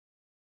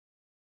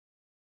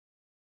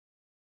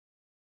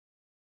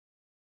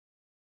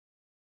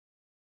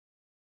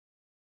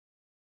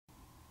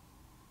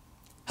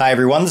Hi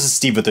everyone, this is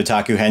Steve with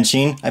Otaku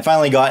Henshin. I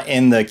finally got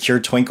in the Cure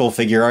Twinkle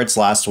Figuarts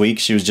last week.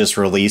 She was just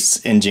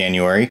released in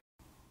January.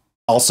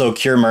 Also,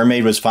 Cure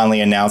Mermaid was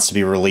finally announced to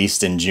be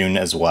released in June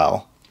as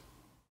well.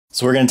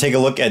 So we're going to take a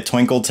look at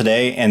Twinkle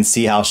today and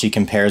see how she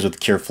compares with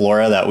Cure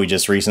Flora that we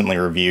just recently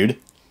reviewed.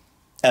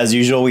 As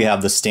usual, we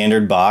have the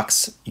standard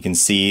box. You can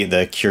see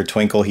the Cure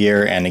Twinkle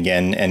here and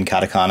again in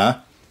katakana.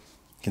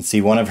 You can see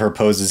one of her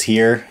poses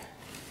here.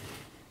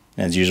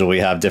 As usual, we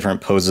have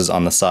different poses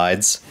on the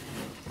sides.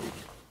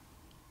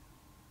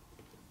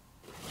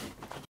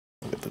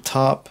 At the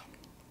top,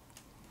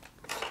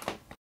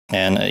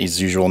 and as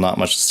usual, not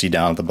much to see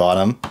down at the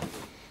bottom.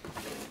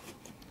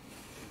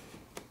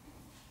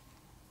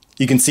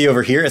 You can see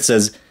over here it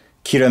says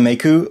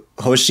Kirameku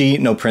Hoshi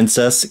no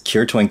Princess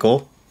Cure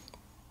Twinkle,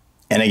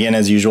 and again,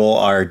 as usual,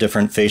 our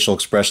different facial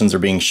expressions are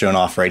being shown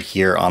off right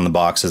here on the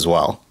box as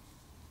well.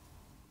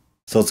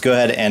 So let's go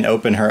ahead and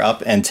open her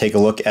up and take a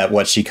look at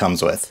what she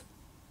comes with.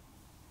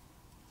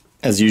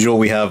 As usual,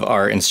 we have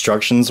our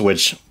instructions,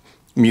 which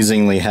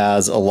amusingly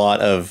has a lot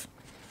of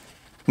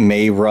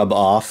may rub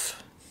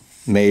off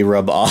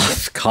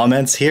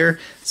comments here.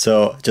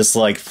 So just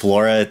like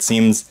Flora, it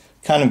seems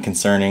kind of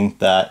concerning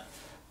that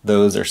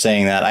those are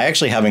saying that. I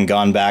actually haven't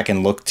gone back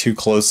and looked too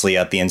closely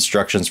at the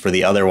instructions for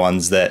the other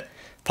ones, that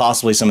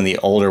possibly some of the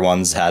older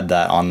ones had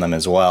that on them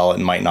as well. It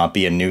might not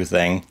be a new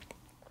thing.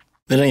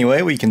 But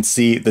anyway, we can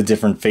see the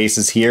different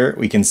faces here.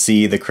 We can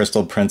see the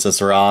Crystal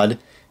Princess Rod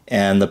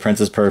and the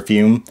Princess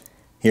Perfume.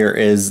 Here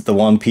is the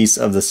one piece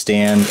of the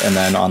stand, and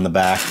then on the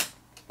back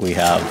we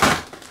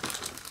have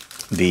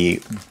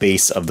the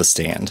base of the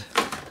stand.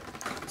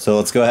 So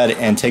let's go ahead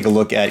and take a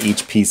look at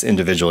each piece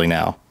individually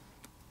now.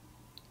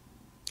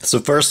 So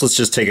first, let's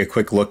just take a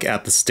quick look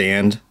at the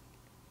stand.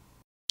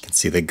 You can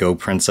see the Go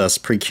Princess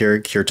Precure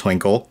Cure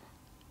Twinkle.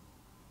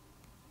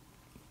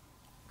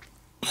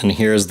 And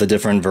here's the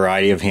different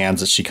variety of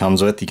hands that she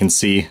comes with. You can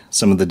see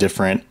some of the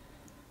different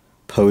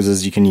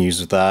poses you can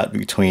use with that,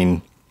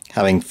 between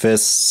having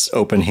fists,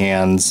 open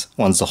hands,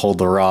 ones to hold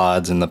the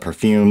rods and the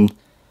perfume,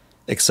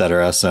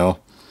 etc. So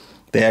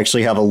they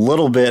actually have a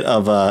little bit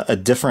of a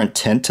different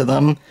tint to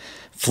them.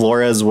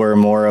 Flora's were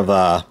more of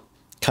a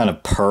kind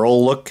of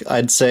pearl look,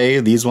 I'd say.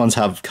 These ones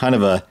have kind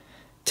of a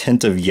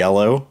tint of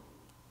yellow.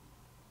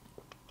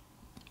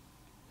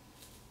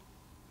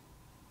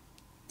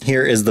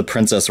 Here is the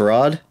Princess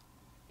Rod.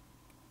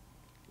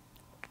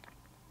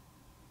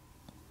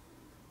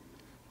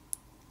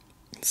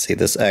 See,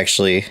 this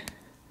actually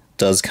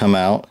does come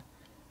out.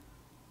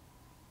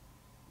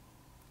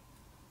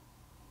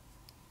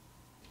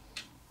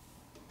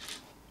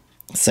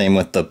 Same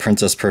with the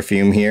Princess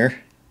Perfume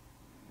here.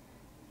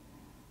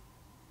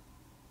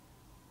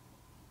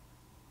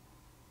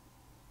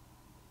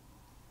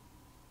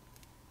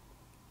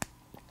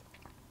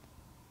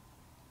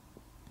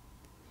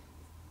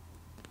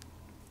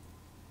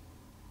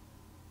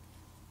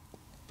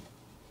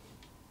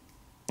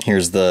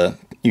 Here's the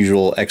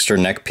usual extra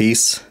neck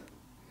piece.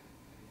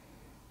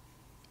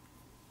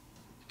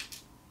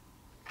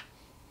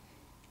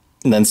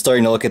 And then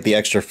starting to look at the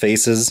extra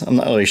faces, I'm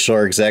not really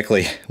sure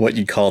exactly what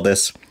you'd call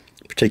this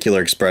particular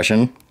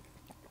expression.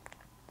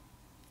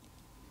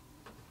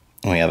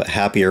 We have a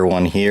happier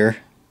one here.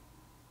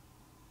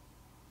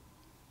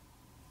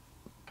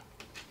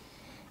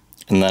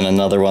 And then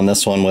another one,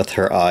 this one with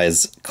her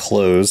eyes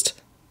closed.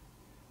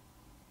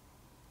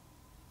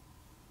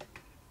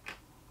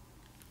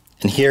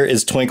 And here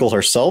is Twinkle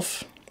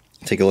herself.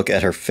 Take a look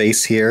at her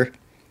face here,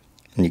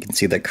 and you can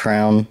see the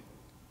crown.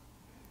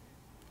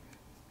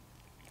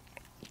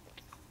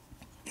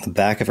 The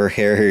back of her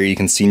hair here, you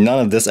can see none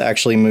of this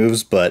actually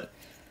moves, but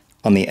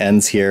on the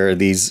ends here,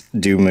 these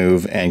do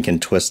move and can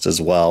twist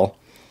as well.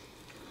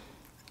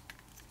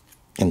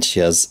 And she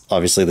has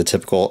obviously the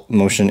typical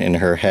motion in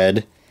her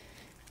head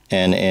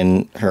and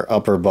in her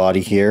upper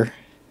body here.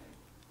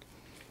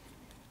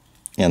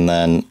 And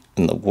then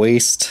in the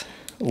waist,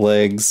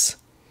 legs,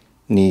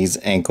 knees,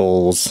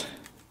 ankles,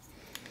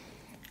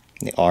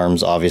 the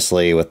arms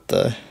obviously with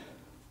the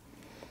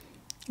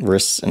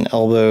wrists and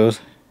elbows.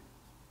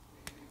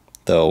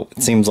 Though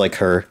it seems like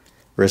her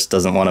wrist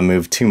doesn't want to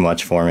move too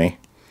much for me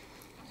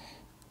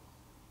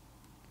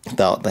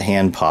without the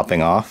hand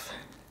popping off.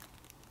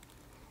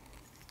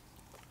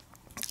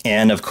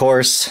 And of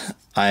course,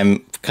 I'm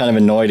kind of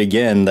annoyed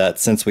again that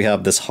since we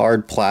have this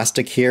hard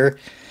plastic here,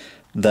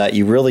 that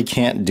you really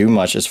can't do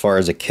much as far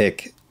as a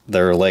kick.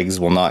 Their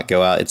legs will not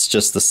go out. It's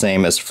just the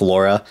same as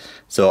Flora,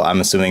 so I'm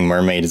assuming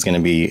Mermaid is going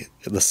to be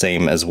the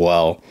same as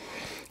well.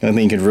 The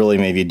only thing you could really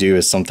maybe do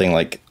is something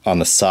like on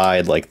the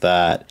side like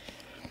that.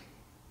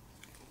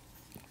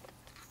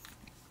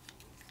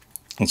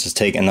 Let's just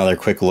take another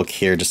quick look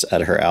here just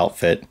at her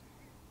outfit.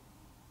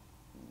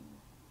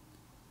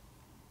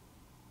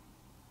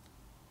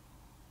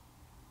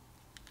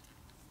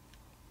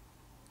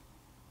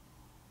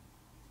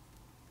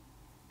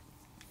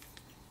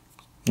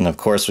 And of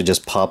course we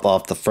just pop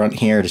off the front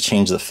here to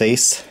change the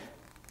face.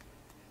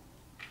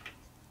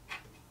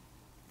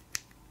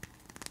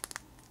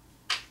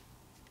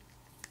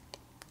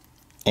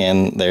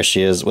 And there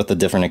she is with a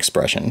different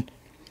expression.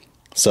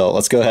 So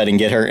let's go ahead and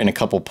get her in a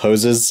couple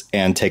poses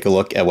and take a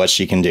look at what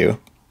she can do.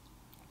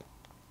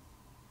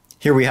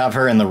 Here we have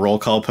her in the roll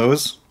call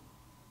pose.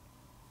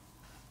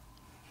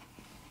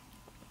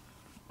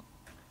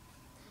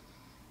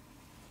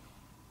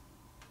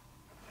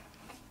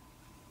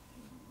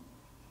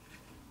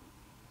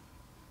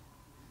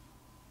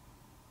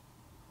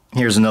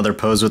 Here's another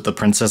pose with the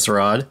princess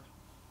rod.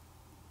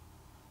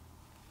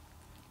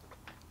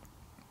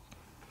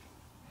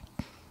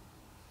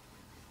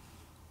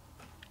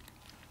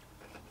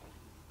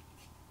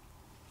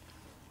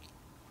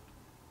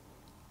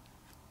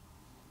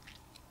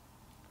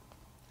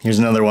 Here's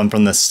another one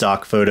from the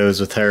stock photos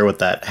with her with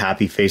that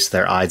happy face with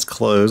her eyes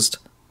closed.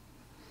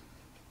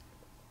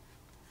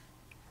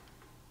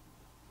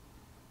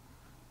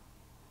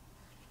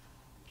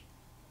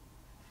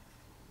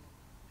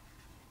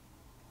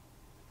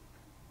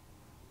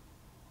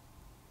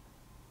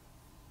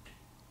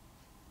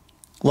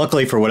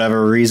 Luckily, for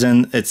whatever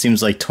reason, it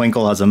seems like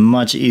Twinkle has a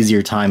much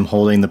easier time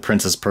holding the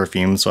princess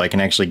perfume, so I can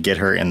actually get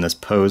her in this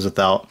pose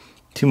without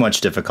too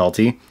much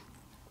difficulty.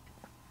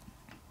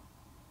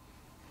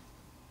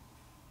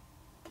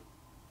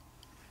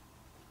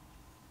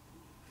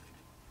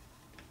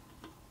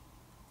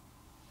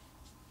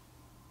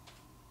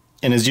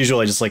 And as usual,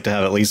 I just like to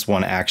have at least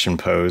one action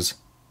pose.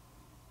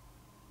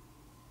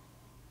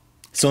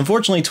 So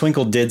unfortunately,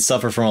 Twinkle did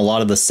suffer from a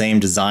lot of the same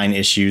design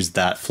issues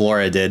that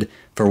Flora did.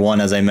 For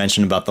one, as I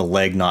mentioned about the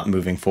leg not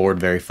moving forward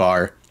very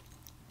far.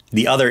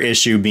 The other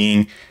issue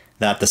being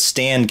that the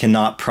stand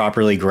cannot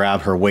properly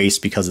grab her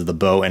waist because of the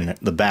bow in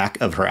the back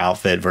of her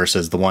outfit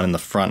versus the one in the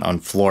front on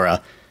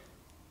Flora.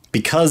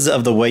 Because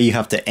of the way you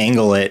have to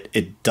angle it,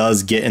 it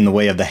does get in the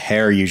way of the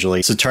hair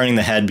usually, so turning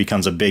the head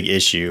becomes a big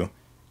issue.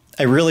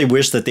 I really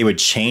wish that they would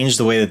change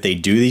the way that they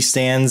do these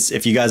stands.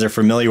 If you guys are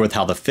familiar with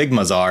how the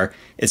Figmas are,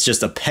 it's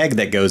just a peg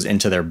that goes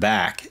into their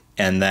back.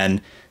 And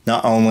then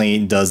not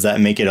only does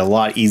that make it a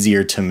lot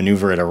easier to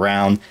maneuver it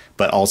around,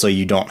 but also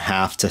you don't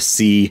have to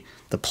see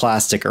the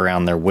plastic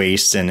around their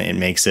waist, and it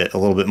makes it a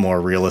little bit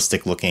more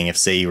realistic looking if,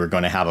 say, you were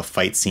going to have a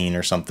fight scene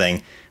or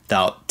something,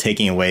 without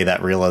taking away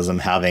that realism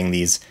having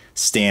these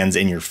stands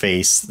in your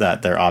face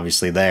that they're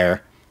obviously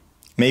there.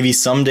 Maybe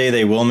someday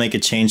they will make a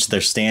change to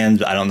their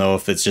stand. I don't know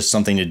if it's just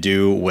something to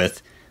do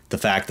with the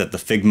fact that the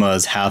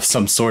Figmas have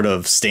some sort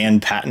of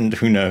stand patent,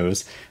 who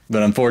knows.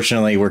 But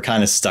unfortunately, we're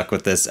kind of stuck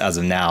with this as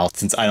of now,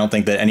 since I don't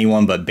think that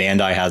anyone but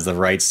Bandai has the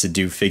rights to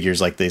do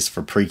figures like this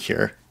for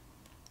Precure.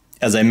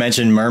 As I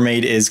mentioned,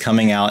 Mermaid is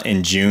coming out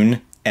in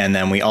June, and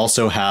then we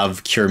also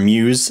have Cure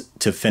Muse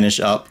to finish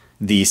up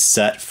the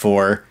set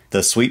for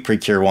the Sweet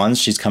Precure ones.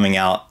 She's coming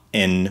out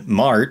in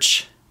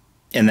March.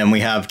 And then we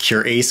have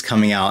Cure Ace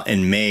coming out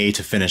in May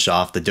to finish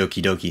off the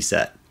Doki Doki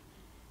set.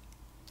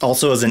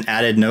 Also, as an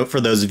added note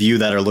for those of you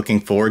that are looking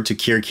forward to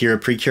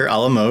Kira Precure a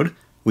la mode,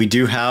 we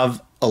do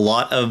have a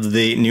lot of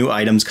the new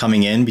items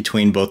coming in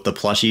between both the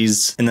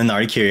plushies and the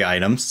Narikiri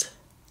items.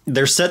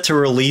 They're set to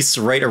release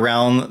right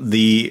around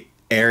the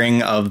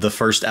airing of the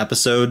first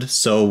episode,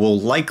 so we'll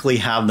likely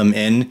have them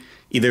in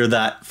either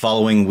that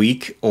following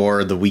week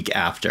or the week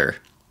after.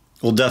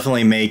 We'll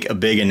definitely make a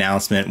big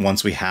announcement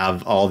once we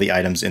have all the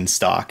items in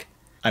stock.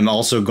 I'm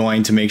also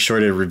going to make sure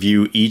to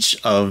review each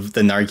of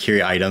the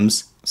Narikiri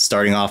items,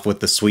 starting off with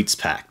the Sweets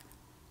pack.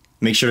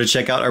 Make sure to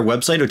check out our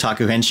website,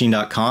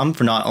 otakuhenshin.com,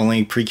 for not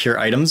only Precure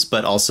items,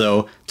 but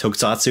also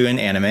tokusatsu and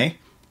anime.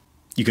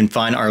 You can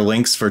find our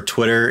links for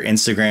Twitter,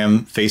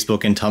 Instagram,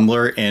 Facebook, and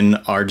Tumblr in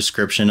our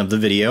description of the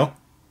video.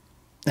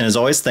 And as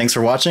always, thanks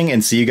for watching,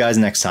 and see you guys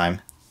next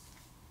time.